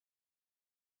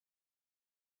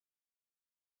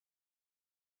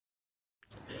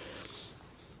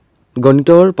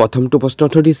গণিতৰ প্ৰথমটো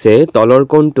প্ৰশ্নটো দিছে তলৰ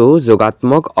কোণটো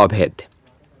যোগাত্মক অভেদ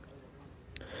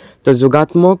তো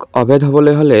যোগাত্মক অভেদ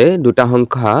হ'বলৈ হলে দুটা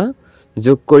সংখ্যা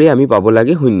যোগ কৰি আমি পাব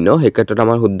লাগে 0 সেই ক্ষেত্ৰত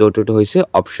আমাৰ শুদ্ধ উত্তৰটো হৈছে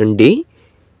অপচন ডি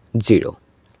 0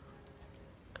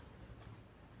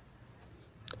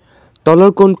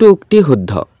 তলৰ কোণটো উক্তি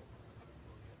শুদ্ধ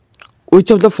which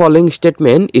of the following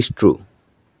statement is true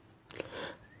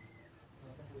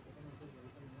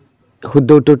শুদ্ধ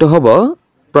উত্তৰটো হ'ব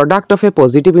product of a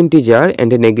positive integer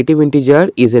and a negative integer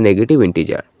is a negative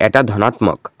integer এটা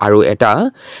ধনাত্মক আৰু এটা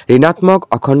ঋণাত্মক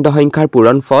অখণ্ড সংখ্যাৰ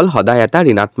পূৰণফল সদায় এটা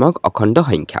ঋণাত্মক অখণ্ড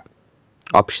সংখ্যা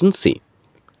অপচন সি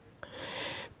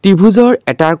ত্ৰিভুজৰ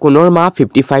এটাৰ কোণৰ মাপ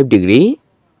 55 ডিগ্ৰী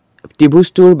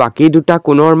ত্ৰিভুজটোৰ বাকি দুটা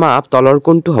কোণৰ মাপ তলৰ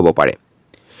কোণটো হ'ব পাৰে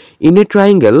in a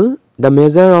triangle the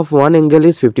measure of one angle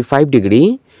is 55 degree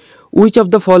which of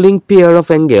the following pair of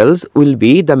angles will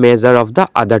be the measure of the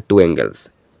other two angles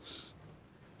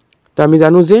তো আমি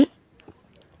জানো যে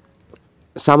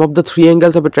sum of the three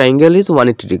angles of a triangle is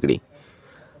 180 degree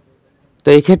তো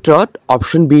এই ক্ষেত্ৰত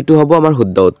option B টো হ'ব আমাৰ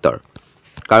শুদ্ধ উত্তৰ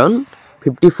কাৰণ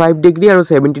 55 ডিগ্ৰী আৰু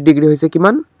 70 ডিগ্ৰী হৈছে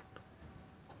কিমান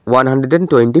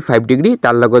 125 ডিগ্ৰী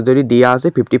তাৰ লগত যদি দিয়া আছে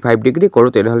 55 ডিগ্ৰী কৰো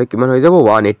তেনেহলে কিমান হৈ যাব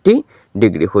 180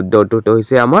 ডিগ্ৰী শুদ্ধ উত্তৰটো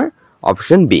হৈছে আমাৰ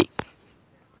অপচন বি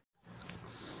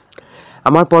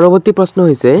আমাৰ পৰৱৰ্তী প্ৰশ্ন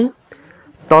হৈছে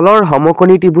তলৰ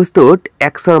সমকোণী ত্ৰিভুজটোত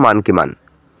x ৰ মান কিমান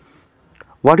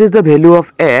What is the value of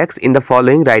x in the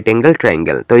following right angle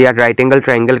triangle? তো ইয়াত right angle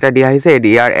triangle এটা দিয়া হৈছে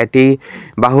ইয়াৰ এটি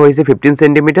বাহু হৈছে 15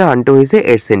 cm আনটো হৈছে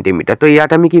 8 cm তো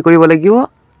ইয়াত আমি কি কৰিব লাগিব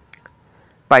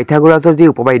পাইথাগোৰাছৰ যি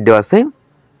উপপাদ্য আছে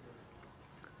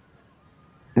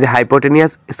যে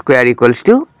hypotenuse square equals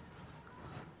to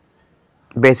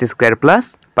base square plus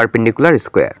perpendicular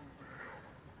square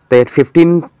তো ইয়াত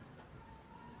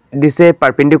 15 দিছে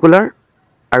perpendicular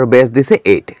আৰু বেস দিছে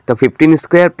 8 তো 15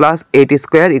 square plus 8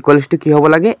 square equals to কি হ'ব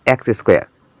লাগে x স্কয়ার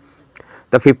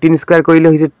তো 15 স্কয়ার কৰিলে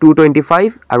হৈছে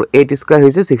 225 আৰু 8 স্কয়াৰ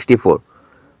হৈছে 64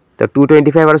 তো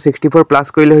 225 আৰু 64 প্লাস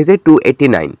কৰিলে হৈছে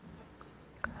 289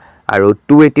 আৰু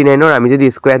 289 ৰ আমি যদি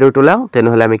স্কয়াৰ ৰুট উলাও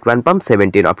তেনেহলে আমি কিমান পাম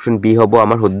 17 অপচন বি হ'ব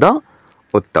আমাৰ শুদ্ধ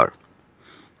উত্তৰ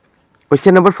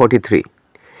কোৱেশ্চন নম্বৰ 43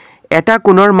 এটা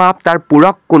কোণৰ মাপ তাৰ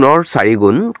পূৰক কোণৰ 4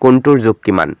 গুণ কোণটোৰ যোগ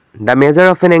কিমান The measure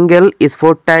of an angle is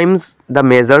 4 times the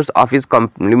measures of its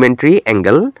complementary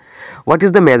angle. What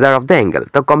is the measure of the angle?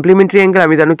 So complementary angle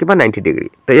আমি জানো কিমান 90 ডিগ্ৰী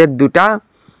তো ইয়াত দুটা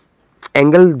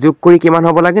angle যোগ কৰি কিমান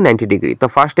হ'ব লাগে 90 ডিগ্ৰী তো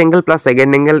first angle plus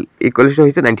second angle equals to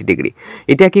হৈছে 90 ডিগ্ৰী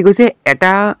এতিয়া কি কৈছে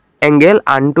এটা angle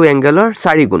আনটো angle-ৰ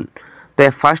 4 গুণ তো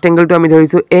ফাৰ্স্ট angle-টো আমি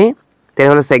ধৰিছো a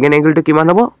তেনেহলে সেকেন্ড angle-টো কিমান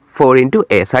হ'ব 4 into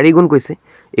a 4 গুণ কৈছে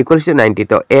equals to 90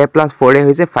 তো a plus 4a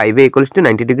হৈছে 5a equals to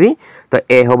 90 ডিগ্ৰী তো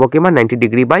a হ'ব কিমান 90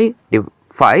 degree by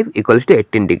 5 equals to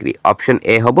 18 degree option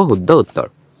a হ'ব শুদ্ধ উত্তৰ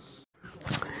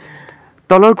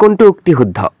তলৰ কোণটো উক্তি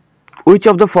শুদ্ধ which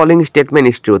of the following statement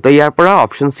is true তো ইয়াৰ পৰা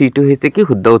অপচন c টো হৈছে কি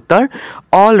শুদ্ধ উত্তৰ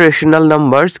all rational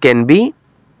numbers can be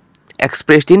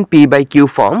expressed in p by q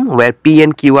form where p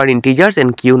and q are integers and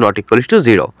q not equals to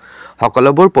 0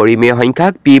 সকলোবোৰ পৰিমেয়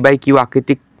সংখ্যাক p by q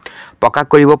আকৃতিক প্ৰকাশ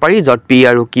কৰিব পাৰি যত p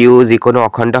আৰু q যিকোনো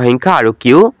অখণ্ড সংখ্যা আৰু q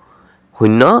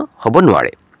শূন্য হ'ব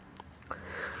নোৱাৰে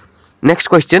নেক্সট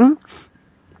কোৱেশ্চন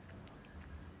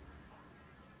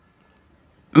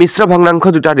মিশ্ৰ ভগ্নাংশ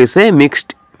দুটা দিছে মিক্সড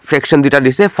ফ্ৰেকশন দুটা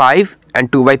দিছে 5 and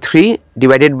 2/3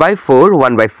 divided by 4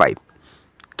 1/5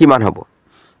 কিমান হ'ব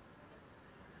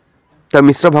তো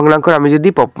মিশ্ৰ ভগ্নাংকৰ আমি যদি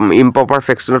ইম্প্ৰপাৰ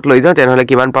ফ্ৰেকশনত লৈ যাও তেনেহলে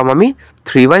কিমান পাম আমি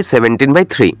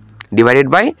 3/17/3 divided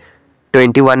by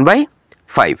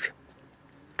 21/5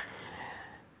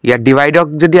 ইয়াৰ ডিভাইডক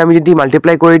যদি আমি যদি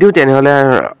মাল্টিপ্লাই কৰি দিও তেনেহলে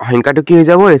সংখ্যাটো কি হৈ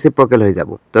যাব ৰেসিপ্ৰকেল হৈ যাব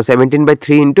তো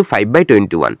 17/3 into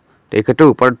 5/21 তো একেটো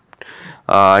ওপৰত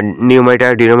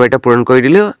নিউমাৰেটৰ ডিনোমিনেটৰ পূৰণ কৰি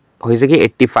দিলে হৈছে কি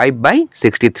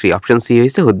 85/63 অপচন সি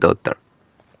হৈছে শুদ্ধ উত্তৰ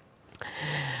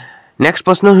নেক্সট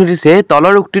প্ৰশ্ন হৈছে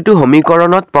তলৰ উক্তিটো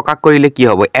সমীকৰণত প্ৰকাশ কৰিলে কি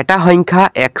হ'ব এটা সংখ্যা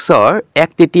x ৰ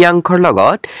 1/3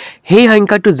 লগত সেই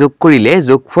সংখ্যাটো যোগ কৰিলে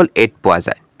যোগফল 8 পোৱা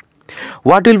যায়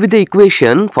what will be the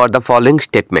equation for the following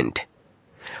statement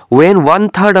when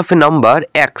 1/3 of a number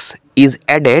x is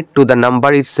added to the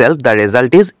number itself the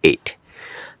result is 8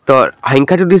 তো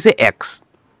সংখ্যাটো দিছে x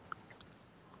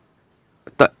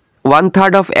তো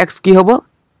 1/3 of x কি হ'ব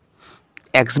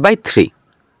x/3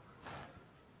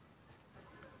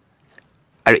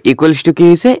 আৰু ইকুৱেলস টু কি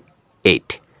হৈছে 8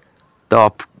 তো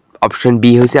অপচন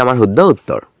বি হৈছে আমাৰ শুদ্ধ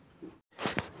উত্তৰ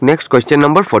নেক্সট কোৱেশ্চন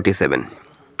নম্বৰ 47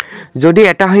 যদি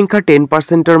এটা সংখ্যাৰ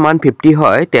 10% ৰ মান 50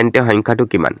 হয় তেন্তে সংখ্যাটো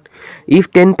কিমান if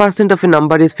 10% of a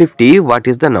number is 50 what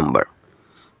is the number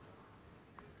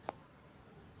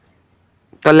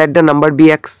তো let the number be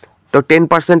x তো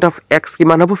 10% of x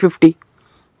কিমান হ'ব 50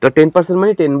 তো 10%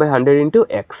 মানে 10/100 into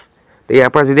x তো তো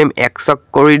ইয়াৰ পৰা যদি আমি x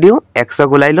কৰি দিও x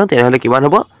ওলাই লওঁ তেনেহলে কিমান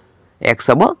হ'ব x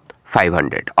হ'ব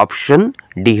 500 অপচন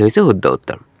ডি হৈছে শুদ্ধ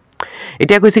উত্তৰ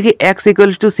এতিয়া কৈছে কি x =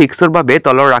 6 ৰ বাবে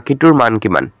তলৰ ৰাশিটোৰ মান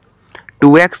কিমান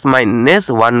 2x -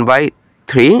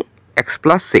 1/3 x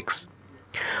 + 6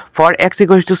 for x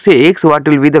 = 6 what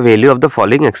will be the value of the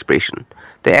following expression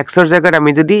তো x ৰ জায়গাত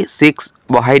আমি যদি 6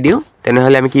 বহাই দিও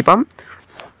তেনেহলে আমি কি পাম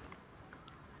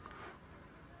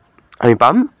আমি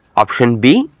পাম অপচন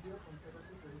বি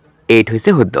 8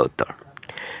 হৈছে শুদ্ধ উত্তৰ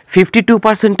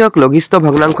 52% ক লঘিষ্ঠ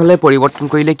ভগ্নাংশলৈ পৰিৱৰ্তন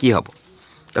কৰিলে কি হ'ব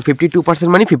তো 52%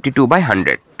 মানে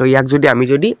 52/100 তো ইয়াক যদি আমি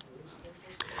যদি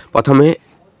প্ৰথমে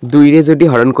 2 ৰে যদি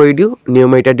হৰণ কৰি দিও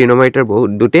নিউমাৰেটৰ ডিনোমিনেটৰ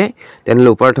বহুত দুটে তেনেহলে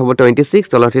ওপৰত হ'ব 26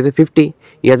 তলত হৈছে 50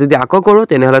 ইয়া যদি আকৌ কৰো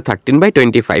তেনেহলে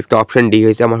 13/25 তো অপচন ডি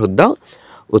হৈছে আমাৰ শুদ্ধ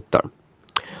উত্তৰ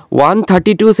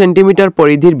 132 সেন্টিমিটাৰ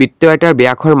পৰিধিৰ বৃত্ত এটাৰ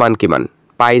ব্যাসৰ মান কিমান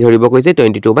পাই ধৰিব কৈছে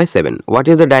 22/7 what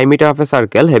is the diameter of a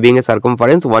circle having a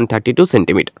circumference 132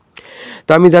 centimeter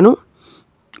তো আমি জানো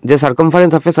যে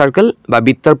circumference of a circle বা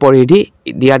বৃত্তৰ পৰিধি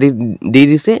দিয়া দি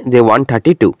দিছে যে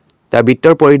 132 তা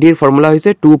বৃত্তৰ পৰিধিৰ ফৰ্মুলা হৈছে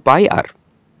 2 pi r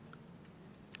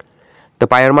তো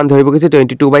পাই ৰ মান ধৰিব কৈছে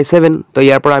 22/7 তো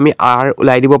ইয়াৰ পৰা আমি r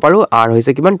উলাই দিব পাৰো r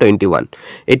হৈছে কিমান 21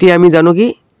 এতিয়া আমি জানো কি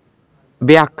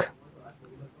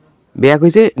ব্যাস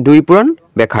হৈছে 2 পূৰণ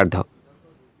ব্যাসাৰ্ধ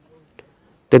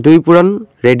তো 2 পূৰণ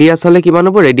ৰেডিয়াস হলে কিমান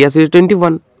হ'ব ৰেডিয়াস ইজ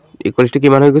 21 ইকুৱেলছ টু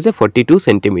কিমান হৈ গৈছে 42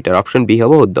 সেন্টিমিটাৰ অপচন বি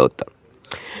হ'ব শুদ্ধ উত্তৰ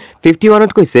 51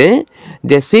 ত কৈছে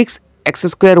যে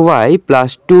 6x² y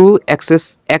 +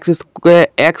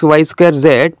 2xy² z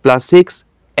 +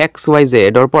 6xyz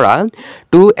ৰ পৰা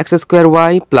 2x²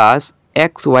 y +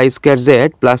 xy² z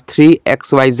 +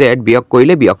 3xyz বিয়োগ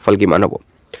কৰিলে বিয়োগফল কিমান হ'ব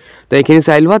তো এইখিনি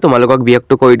চাই লোৱা তোমালোকক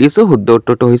বিয়োগটো কৰি দিছো শুদ্ধ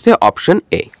উত্তৰটো হৈছে অপচন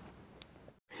এ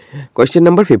question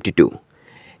number 52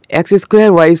 x²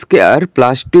 y²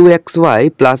 + 2xy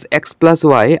 + x +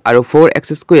 y আৰু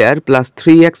 4x² +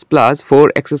 3x +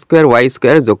 4x² y²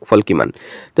 যোগফল কিমান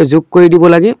তো যোগ কৰি দিব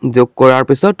লাগে যোগ কৰাৰ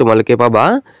পিছত তোমালোকে পাবা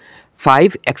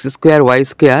 5x² y²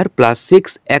 +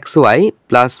 6xy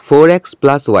 + 4x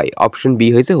 + y option B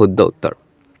হৈছে শুদ্ধ উত্তৰ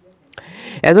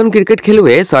এজন ক্ৰিকেট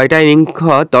খেলুৱে 6টা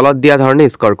ইনিংছত তলত দিয়া ধৰণে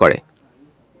স্কোৰ কৰে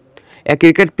A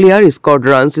cricket player scored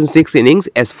runs in 6 innings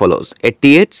as follows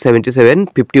 88 77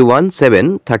 51 7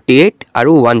 38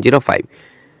 আৰু 105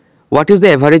 What is the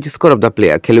average score of the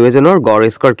player খেলুৱৈজনৰ গড়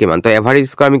স্কোৰ কিমান তো এভাৰেজ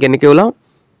স্কোৰ আমি কেনেকৈ ওলাও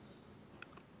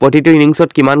প্ৰতিটো ইনিংছত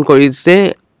কিমান কৰিছে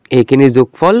এইখিনি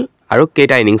যোগফল আৰু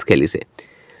কেইটা ইনিংছ খেলিছে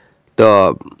তো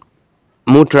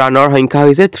মুঠ ৰানৰ সংখ্যা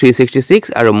হৈছে 366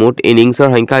 আৰু মুঠ ইনিংছৰ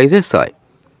সংখ্যা হৈছে 6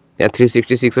 या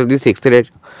 366 যদি 6 ৰে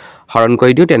হৰণ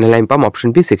কৰি দিও তেনেহলে আমি পাম অপচন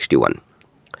বি 61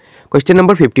 Question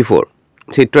number 54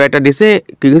 চিত্ৰ এটা দিছে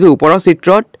কি কৈছে ওপৰৰ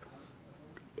চিত্ৰত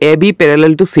AB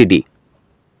parallel to CD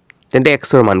তেন্তে x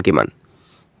ৰ মান কিমান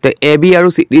তো AB আৰু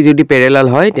CD যদি parallel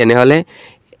হয় তেনেহলে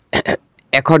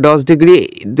 110 ডিগ্ৰী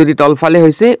যদি তলফালে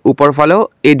হৈছে ওপৰফালেও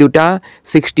এই দুটা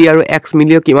 60 আৰু x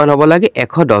মিলিও কিমান হ'ব লাগে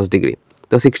 110 ডিগ্ৰী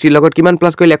তো 60 লগত কিমান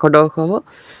প্লাস কৰিলে 110 হ'ব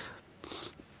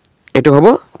এটো হ'ব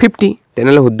 50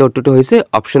 তেনেহলে শুদ্ধ উত্তৰটো হৈছে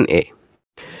অপচন এ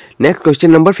নেক্সট কোৱেশ্চন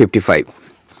নম্বৰ 55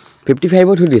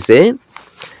 55 ত দিছে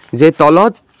যে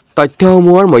তলত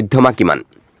তথ্যসমূহৰ মধ্যমা কিমান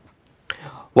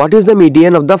What is the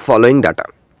median of the following data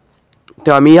তো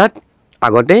আমি ইয়াত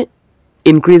আগতে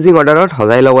ইনক্ৰিজিং অৰ্ডাৰত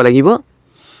হজাই লব লাগিব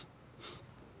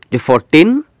যে 14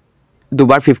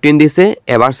 দুবাৰ 15 দিছে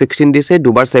এবাৰ 16 দিছে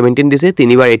দুবাৰ 17 দিছে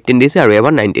তিনিবাৰ 18 দিছে আৰু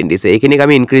এবাৰ 19 দিছে এইখিনিক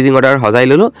আমি ইনক্ৰিজিং অৰ্ডাৰত হজাই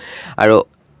ললো আৰু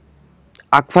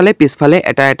আগফালে পিছফালে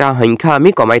এটা এটা সংখ্যা আমি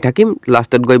কমাই থাকিম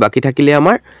লাষ্টত গৈ বাকি থাকিলে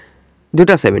আমাৰ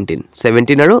দুটা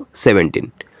 17 আৰু 17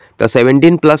 তো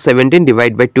 17 + 17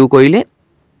 ডিভাইড বাই 2 কৰিলে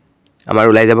আমাৰ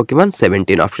ওলাই যাব কিমান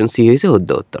 17 অপচন সি হৈছে শুদ্ধ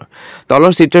উত্তৰ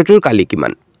তলৰ চিত্ৰটোৰ কালি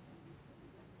কিমান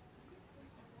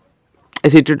এই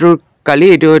চিত্ৰটোৰ কালি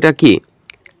এটো এটা কি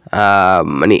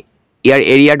মানে ইয়াৰ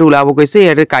এৰিয়াটো ওলাব কৈছে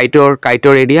ইয়াৰ কাইটৰ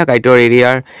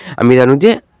এৰিয়াৰ আমি জানো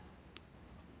যে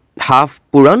হাফ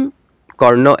পূৰণ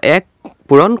কৰ্ণ 1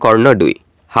 পূৰণ কৰ্ণ 2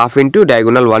 half into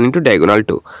diagonal 1 into diagonal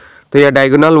 2 তো ইয়াৰ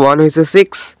ডায়াগোনাল 1 হৈছে 6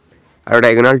 আৰু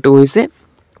ডায়াগোনাল 2 হৈছে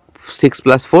 6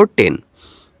 + 4 10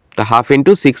 তো হাফ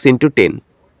ইনটু 6 ইনটু 10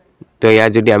 তো ইয়াৰ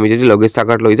যদি আমি যদি লঘিষ্ঠ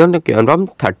আকাৰত লৈ যাওঁ তো কিমান পাম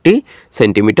 30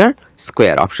 সেন্টিমিটাৰ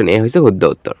স্কয়াৰ অপচন এ হৈছে শুদ্ধ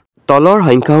উত্তৰ তলৰ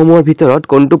সংখ্যাসমূহৰ ভিতৰত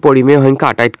কোনটো পৰিমেয় সংখ্যা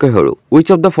আটাইতকৈ সৰু which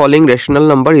of the following rational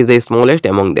number is the smallest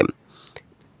among them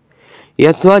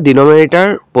ইয়াত সোৱা ডিনোমিনেটৰ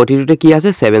প্ৰতিটোতে কি আছে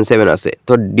 77 আছে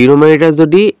তো ডিনোমিনেটৰ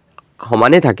যদি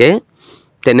সমানে থাকে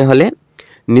তেনেহলে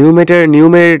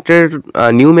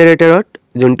নিউমেৰেটৰত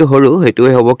যোনটো সৰু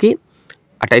হেতুৱে হ'ব কি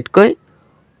আটাইতকৈ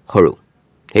সৰু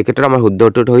এই ক্ষেত্ৰত আমাৰ শুদ্ধ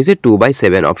উত্তৰটো হৈছে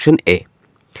 2/7 অপচন এ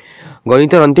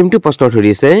গণিতৰ অন্তিমটো প্ৰশ্ন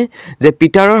ধৰিছে যে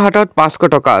পিটাৰৰ হাতত 500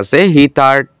 টকা আছে হি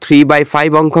তাৰ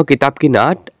 3/5 অংক কিতাপ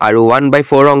কিনাত আৰু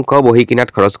 1/4 অংক বহি কিনাত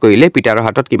খৰচ কৰিলে পিটাৰৰ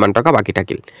হাতত কিমান টকা বাকি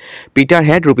থাকিল Peter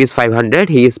had ₹500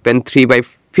 he spent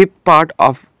 3/5 part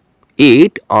of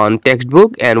it on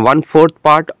textbook and 1/4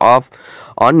 part of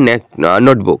on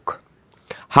notebook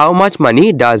how much money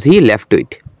does he left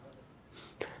with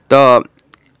the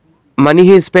money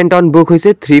he spent on book hoise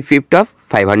 3/5 of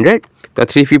 500 the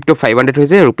 3/5 of 500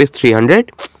 hoise ₹300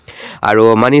 aru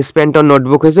money spent on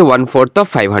notebook hoise 1/4 of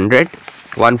 500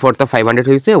 1/4 of 500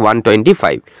 hoise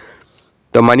 125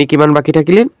 to money kiman baki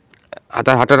thakile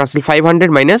atar hatot asil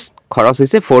 500 minus kharos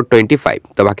hoise 425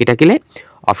 to baki thakile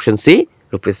option C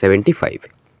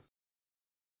 ₹75